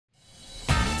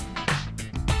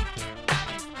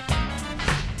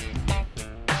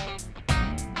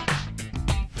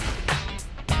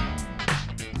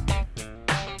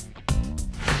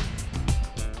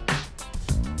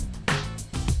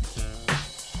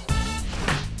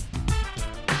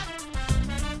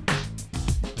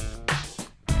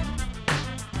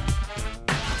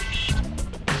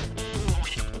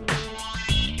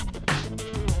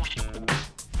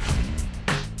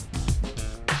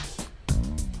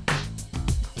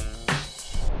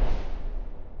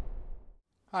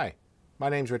Hi, my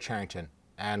name's Rich Harrington,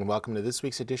 and welcome to this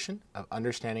week's edition of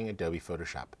Understanding Adobe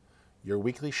Photoshop, your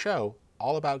weekly show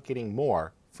all about getting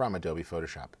more from Adobe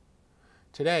Photoshop.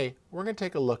 Today, we're going to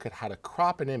take a look at how to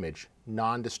crop an image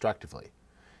non-destructively.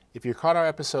 If you caught our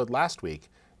episode last week,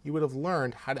 you would have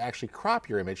learned how to actually crop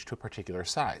your image to a particular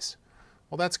size.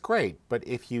 Well, that's great, but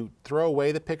if you throw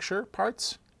away the picture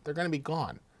parts, they're going to be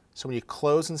gone. So when you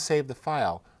close and save the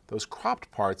file, those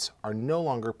cropped parts are no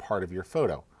longer part of your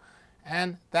photo.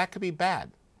 And that could be bad.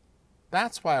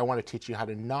 That's why I want to teach you how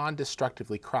to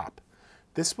non-destructively crop.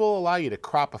 This will allow you to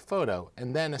crop a photo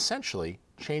and then essentially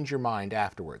change your mind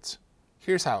afterwards.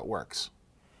 Here's how it works.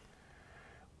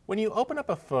 When you open up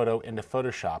a photo into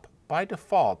Photoshop, by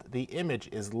default the image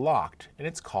is locked and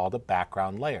it's called a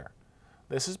background layer.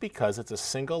 This is because it's a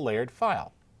single layered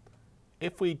file.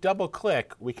 If we double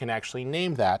click, we can actually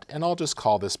name that, and I'll just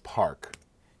call this Park.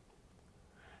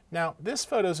 Now this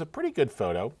photo is a pretty good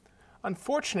photo.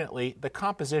 Unfortunately, the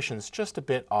composition's just a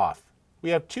bit off. We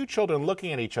have two children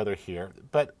looking at each other here,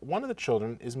 but one of the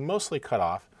children is mostly cut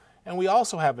off, and we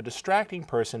also have a distracting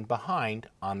person behind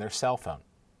on their cell phone.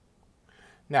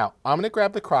 Now, I'm going to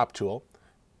grab the crop tool.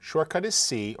 Shortcut is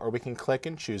C, or we can click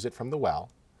and choose it from the well.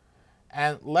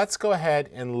 And let's go ahead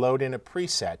and load in a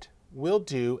preset. We'll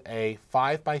do a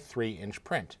 5x3 inch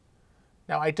print.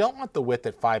 Now, I don't want the width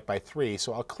at 5x3,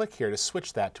 so I'll click here to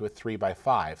switch that to a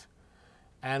 3x5.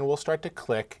 And we'll start to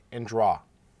click and draw.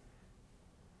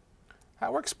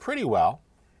 That works pretty well.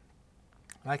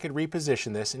 I could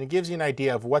reposition this and it gives you an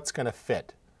idea of what's going to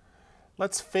fit.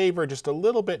 Let's favor just a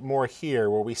little bit more here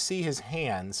where we see his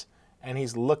hands and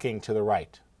he's looking to the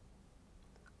right.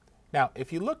 Now,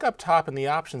 if you look up top in the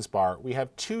options bar, we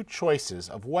have two choices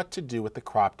of what to do with the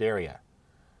cropped area.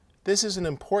 This is an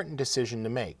important decision to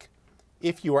make.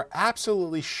 If you are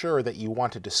absolutely sure that you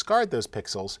want to discard those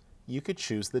pixels, you could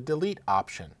choose the delete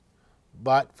option.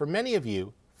 But for many of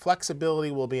you,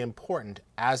 flexibility will be important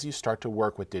as you start to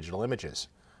work with digital images.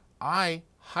 I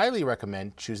highly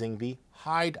recommend choosing the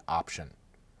hide option.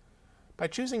 By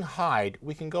choosing hide,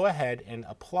 we can go ahead and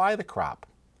apply the crop.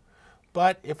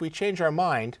 But if we change our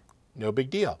mind, no big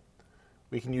deal.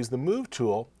 We can use the move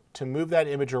tool to move that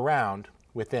image around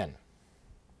within.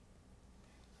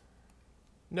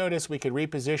 Notice we could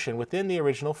reposition within the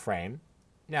original frame.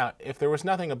 Now, if there was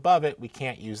nothing above it, we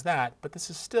can't use that, but this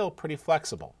is still pretty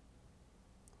flexible.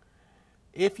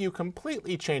 If you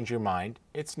completely change your mind,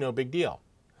 it's no big deal.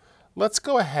 Let's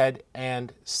go ahead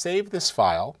and save this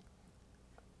file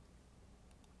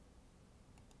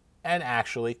and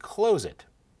actually close it.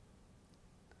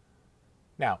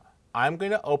 Now, I'm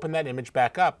going to open that image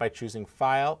back up by choosing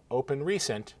File, Open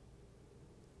Recent,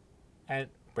 and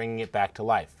bringing it back to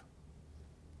life.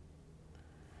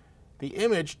 The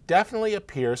image definitely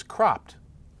appears cropped,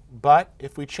 but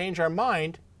if we change our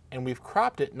mind and we've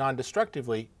cropped it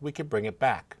non-destructively, we can bring it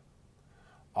back.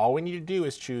 All we need to do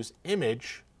is choose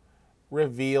Image,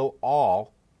 Reveal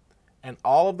All, and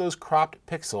all of those cropped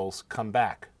pixels come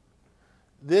back.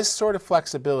 This sort of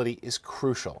flexibility is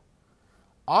crucial.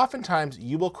 Oftentimes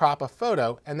you will crop a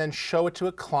photo and then show it to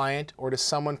a client or to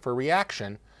someone for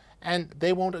reaction, and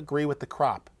they won't agree with the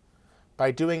crop. By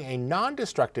doing a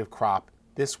non-destructive crop,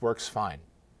 this works fine.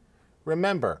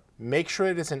 Remember, make sure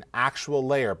it is an actual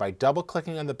layer by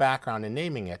double-clicking on the background and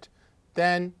naming it.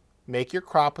 Then make your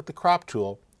crop with the crop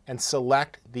tool and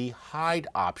select the hide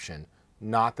option,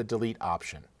 not the delete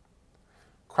option.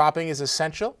 Cropping is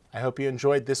essential. I hope you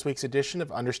enjoyed this week's edition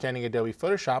of Understanding Adobe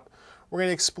Photoshop. We're going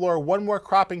to explore one more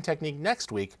cropping technique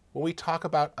next week when we talk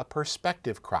about a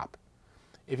perspective crop.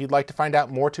 If you'd like to find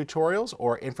out more tutorials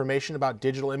or information about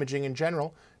digital imaging in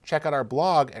general, check out our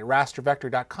blog at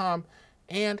rastervector.com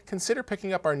and consider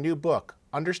picking up our new book,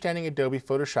 Understanding Adobe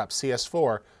Photoshop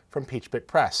CS4 from Peachbit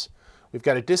Press. We've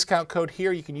got a discount code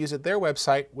here. You can use at their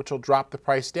website, which will drop the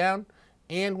price down.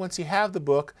 And once you have the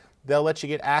book, they'll let you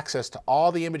get access to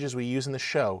all the images we use in the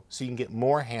show so you can get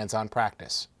more hands-on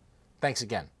practice. Thanks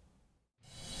again.